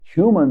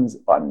Humans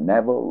are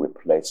never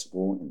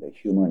replaceable in the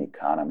human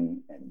economy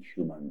and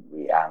human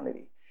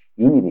reality.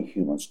 You need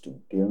humans to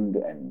build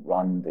and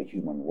run the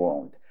human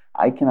world.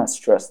 I cannot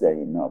stress that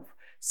enough.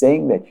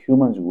 Saying that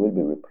humans will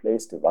be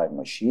replaced by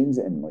machines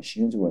and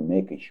machines will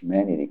make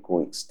humanity go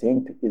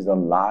extinct is a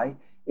lie,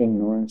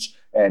 ignorance,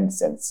 and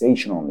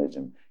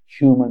sensationalism.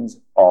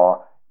 Humans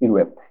are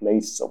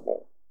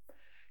irreplaceable.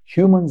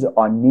 Humans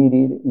are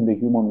needed in the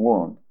human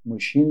world.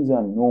 Machines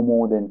are no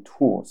more than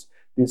tools.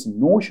 This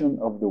notion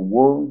of the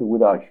world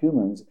without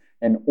humans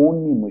and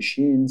only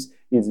machines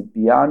is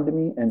beyond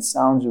me and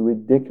sounds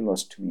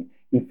ridiculous to me.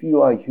 If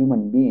you are a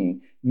human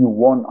being, you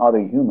want other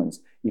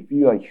humans. If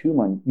you are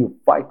human, you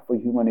fight for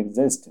human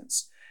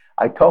existence.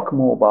 I talk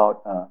more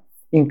about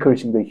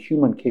increasing the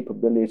human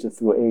capabilities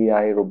through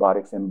AI,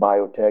 robotics, and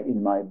biotech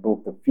in my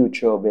book, The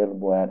Future,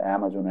 available at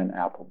Amazon and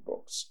Apple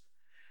Books.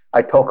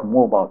 I talk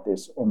more about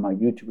this on my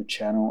YouTube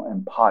channel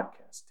and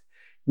podcast.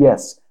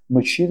 Yes,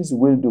 machines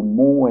will do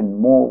more and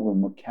more of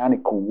the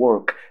mechanical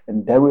work,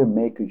 and that will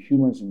make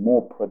humans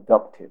more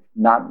productive,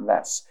 not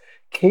less.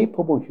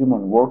 Capable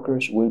human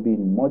workers will be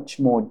in much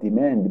more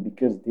demand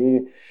because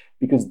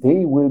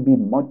they will be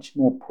much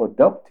more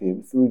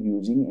productive through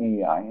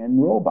using AI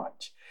and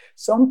robots.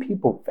 Some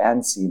people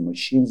fancy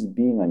machines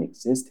being an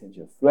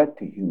existential threat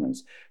to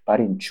humans,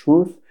 but in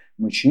truth,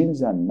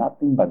 machines are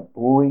nothing but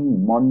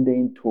boring,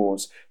 mundane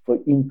tools for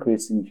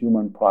increasing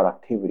human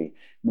productivity.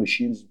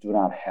 Machines do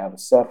not have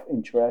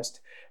self-interest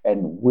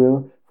and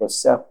will for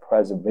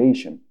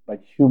self-preservation,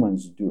 but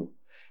humans do.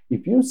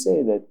 If you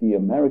say that the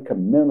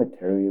American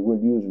military will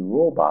use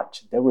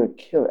robots that will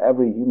kill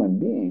every human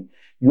being,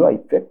 you are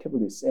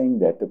effectively saying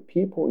that the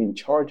people in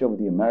charge of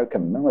the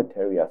American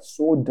military are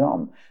so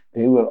dumb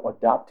they will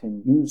adopt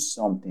and use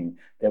something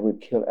that will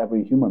kill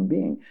every human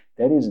being.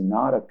 That is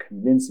not a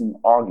convincing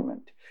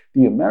argument.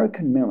 The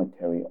American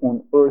military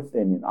on Earth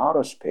and in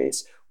outer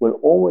space will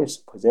always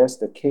possess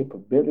the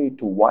capability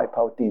to wipe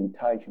out the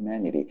entire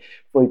humanity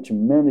for its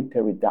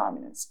military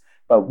dominance.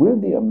 But will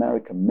the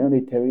American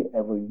military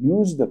ever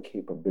use the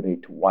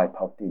capability to wipe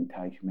out the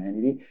entire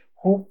humanity?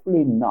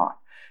 Hopefully not.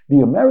 The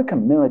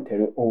American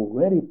military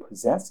already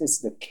possesses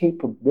the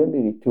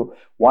capability to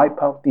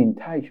wipe out the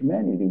entire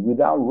humanity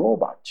without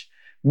robots.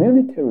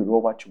 Military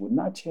robots would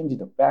not change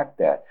the fact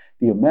that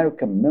the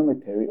American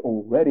military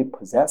already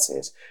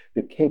possesses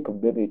the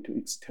capability to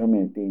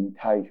exterminate the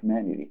entire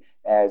humanity,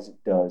 as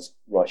does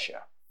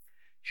Russia.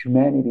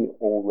 Humanity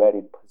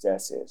already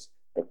possesses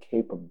the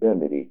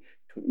capability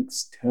to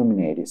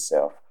exterminate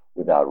itself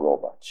without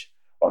robots.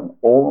 An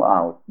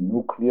all-out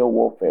nuclear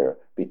warfare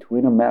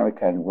between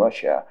America and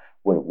Russia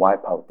will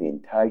wipe out the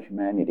entire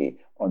humanity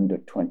under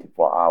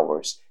 24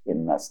 hours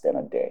in less than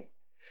a day.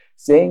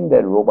 Saying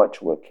that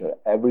robots will kill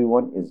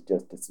everyone is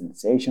just a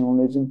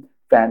sensationalism,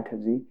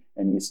 fantasy,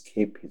 and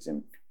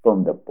escapism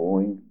from the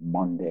boring,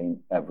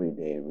 mundane,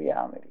 everyday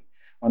reality.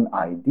 An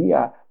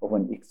idea of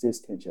an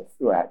existential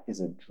threat is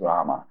a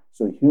drama,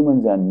 so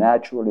humans are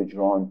naturally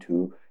drawn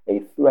to a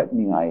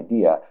threatening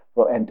idea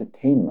for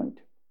entertainment.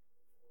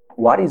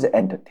 What is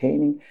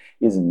entertaining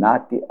is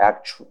not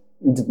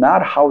it's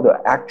not how the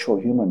actual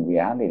human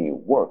reality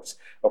works.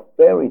 A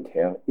fairy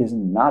tale is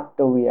not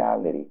the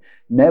reality.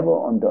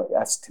 Never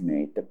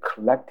underestimate the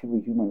collective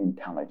human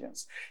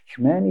intelligence.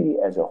 Humanity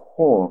as a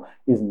whole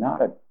is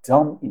not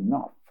dumb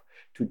enough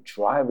to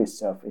drive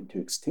itself into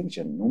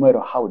extinction, no matter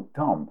how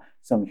dumb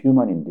some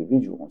human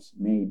individuals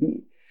may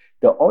be.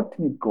 The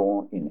ultimate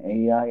goal in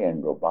AI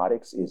and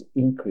robotics is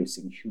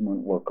increasing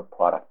human worker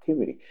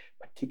productivity,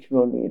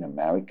 particularly in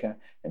America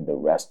and the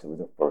rest of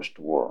the first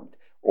world,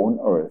 on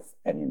Earth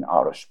and in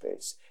outer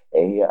space.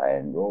 AI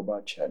and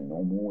robots are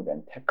no more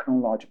than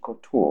technological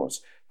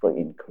tools for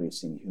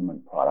increasing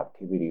human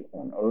productivity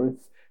on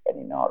Earth and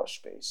in outer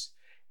space.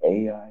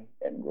 AI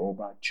and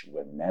robots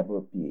will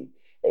never be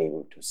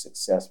able to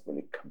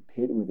successfully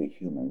compete with the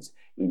humans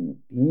in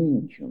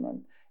being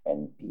human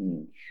and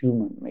being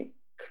humanly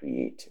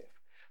creative.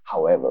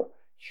 However,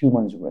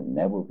 humans will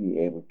never be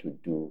able to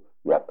do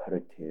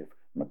repetitive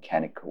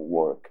mechanical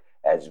work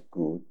as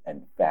good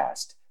and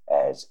fast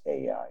as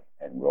AI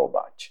and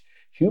robots.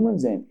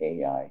 Humans and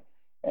AI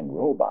and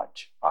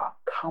robots are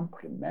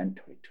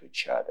complementary to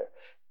each other.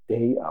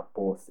 They are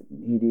both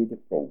needed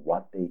for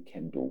what they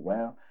can do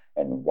well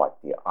and what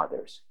the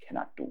others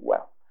cannot do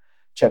well.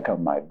 Check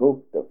out my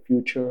book, The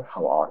Future,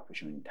 How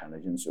Artificial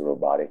Intelligence,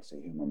 Robotics,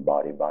 the Human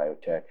Body,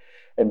 Biotech,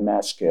 and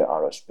Mass-Scale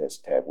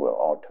Aerospace Tech will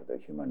alter the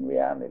human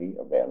reality,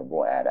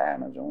 available at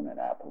Amazon and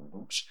Apple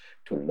Books,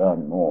 to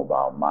learn more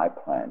about my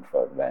plan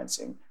for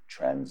advancing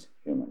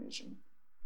transhumanism.